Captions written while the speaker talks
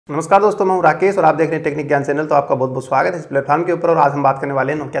नमस्कार दोस्तों, मैं हूं राकेश और आप देख रहे हैं टेक्निक ज्ञान चैनल। तो आपका बहुत बहुत स्वागत है इस प्लेटफॉर्म के ऊपर। और आज हम बात करने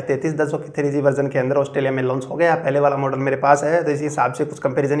वाले हैं नोकिया 3310 की 3G वर्जन के अंदर ऑस्ट्रेलिया में लॉन्च हो गया। पहले वाला मॉडल मेरे पास है, तो इसी हिसाब से कुछ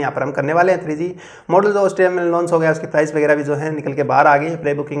कंपैरिजन यहाँ पर हम करने वाले हैं। 3G मॉडल जो ऑस्ट्रेलिया में लॉन्च हो गया उसकी प्राइस वगैरह भी जो है निकल के बाहर आ गई।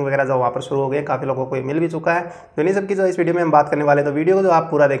 प्री बुकिंग वगैरह जो वहाँ पर शुरू हो गए, काफ़ी लोगों को ये मिल भी चुका है। तो इन्हीं सब की जो इस वीडियो में हम बात करने वाले हैं। तो वीडियो को जो आप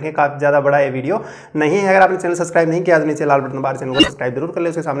पूरा देखें, काफ़ी ज़्यादा बड़ा ये वीडियो नहीं है। अगर आपने चैनल सब्सक्राइब नहीं किया तो नीचे लाल बटन बार चैनल को सब्सक्राइब जरूर कर ले,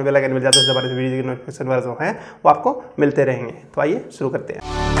 उसके सामने बेल आइकन मिल जाता है, हमारे वीडियो की नोटिफिकेशन वगैरह जो है वो आपको मिलते रहेंगे। तो आइए शुरू करते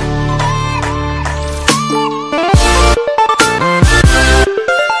हैं।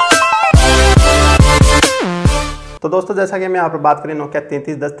 तो दोस्तों, जैसा कि मैं यहाँ पर बात करें नोकिया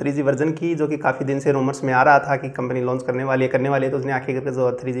 3310 3G वर्जन की, जो कि काफ़ी दिन से रूमर्स में आ रहा था कि कंपनी लॉन्च करने वाली है, तो उसने आखिर जो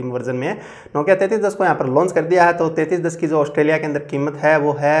 3G वर्जन में नोकिया 3310 को यहाँ पर लॉन्च कर दिया है। तो 3310 की जो ऑस्ट्रेलिया के अंदर कीमत है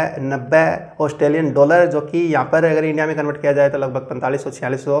वो है 90 ऑस्ट्रेलियन डॉलर, जो कि यहाँ पर अगर इंडिया में कन्वर्ट किया जाए तो लगभग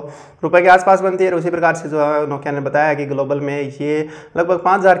 4500-4600 रुपये के आसपास बनती है। और उसी प्रकार से जो है नोकिया ने बताया कि ग्लोबल में ये लगभग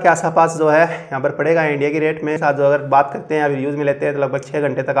 5000 के आसपास जो है यहाँ पर पड़ेगा इंडिया की रेट में। साथ जो अगर बात करते हैं, अगर यूज़ में लेते हैं तो लगभग 6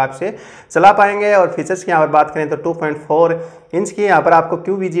 घंटे तक आपसे चला पाएंगे। और फीचर्स की यहाँ पर बात करें तो 2.4 इंच की यहाँ पर आपको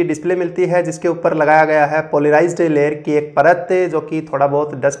QVG डिस्प्ले मिलती है, जिसके ऊपर लगाया गया है पॉलराइज्ड लेयर की एक परत, जो कि थोड़ा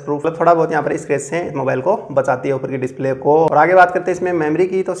बहुत डस्ट प्रूफ, थोड़ा बहुत यहाँ पर स्क्रैच से मोबाइल को बचाती है ऊपर की डिस्प्ले को। और आगे बात करते हैं इसमें मेमोरी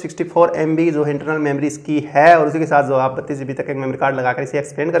की, तो 64 MB जो इंटरनल मेमोरी इसकी है। और उसी के साथ जो आप 32 GB तक एक मेमोरी कार्ड लगाकर इसे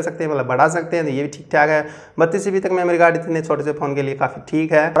एक्सपेंड कर सकते हैं, मतलब बढ़ा सकते हैं। तो ये भी ठीक ठाक है। 32 GB तक मेमोरी कार्ड इतने छोटे से फोन के लिए काफी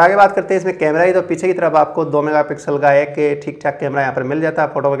ठीक है। और आगे बात करते हैं इसमें कैमरा ही, तो पीछे की तरफ आपको 2 मेगापिक्सल का एक ठीक ठाक कैमरा यहाँ पर मिल जाता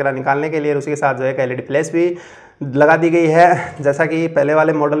है फोटो वगैरह निकालने के लिए। और उसी के साथ जो है LED फ्लैश भी लगा दी गई है, जैसा कि पहले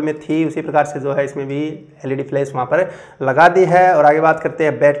वाले मॉडल में थी उसी प्रकार से जो है इसमें भी LED फ्लैश वहाँ पर लगा दी है। और आगे बात करते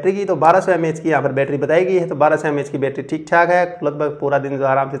हैं बैटरी की, तो 1200 mAh की यहाँ पर बैटरी बताई गई है। तो 1200 mAh की बैटरी ठीक ठाक है, लगभग पूरा दिन जो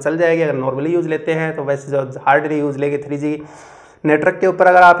आराम से चल जाएगी अगर नॉर्मली यूज़ लेते हैं। तो वैसे जो हार्डली यूज़ लेके 3G नेटवर्क के ऊपर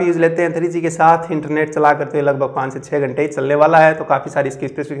अगर आप यूज़ लेते हैं 3G के साथ इंटरनेट चला करते हुए लगभग 5 से 6 घंटे ही चलने वाला है। तो काफ़ी सारी इसकी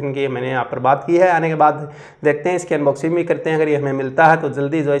स्पेसिफिकेशन की मैंने यहाँ पर बात की है। आने के बाद देखते हैं, इसकी अनबॉक्सिंग भी करते हैं। अगर ये हमें मिलता है तो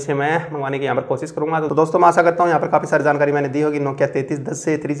जल्दी जो इसे मैं मंगवाने की यहाँ पर कोशिश करूँगा। तो दोस्तों, मैं आशा करता हूँ यहाँ पर काफ़ी सारी जानकारी मैंने दी होगी नोकिया 3310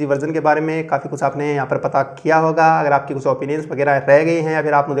 से 3G वर्जन के बारे में। काफ़ी कुछ आपने यहाँ पर पता किया होगा। अगर आपकी कुछ ओपिनियंस वगैरह रह गई हैं या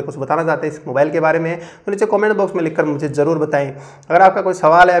फिर आप मुझे कुछ बताना चाहते हैं इस मोबाइल के बारे में, तो नीचे कॉमेंट बॉक्स में लिखकर मुझे जरूर बताएं। अगर आपका कोई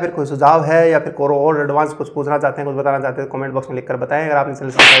सवाल है या फिर कोई सुझाव है या फिर कोई और एडवांस कुछ पूछना चाहते हैं, कुछ बताना चाहते हैं, तो कमेंट बॉक्स में लिखकर बताएं। अगर आपने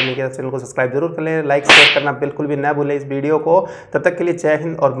सब्सक्राइब नहीं किया चैनल को सब्सक्राइब जरूर कर लें, लाइक शेयर करना बिल्कुल भी ना भूलें इस वीडियो को। तब तक के लिए जय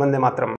हिंद और वंदे मातरम।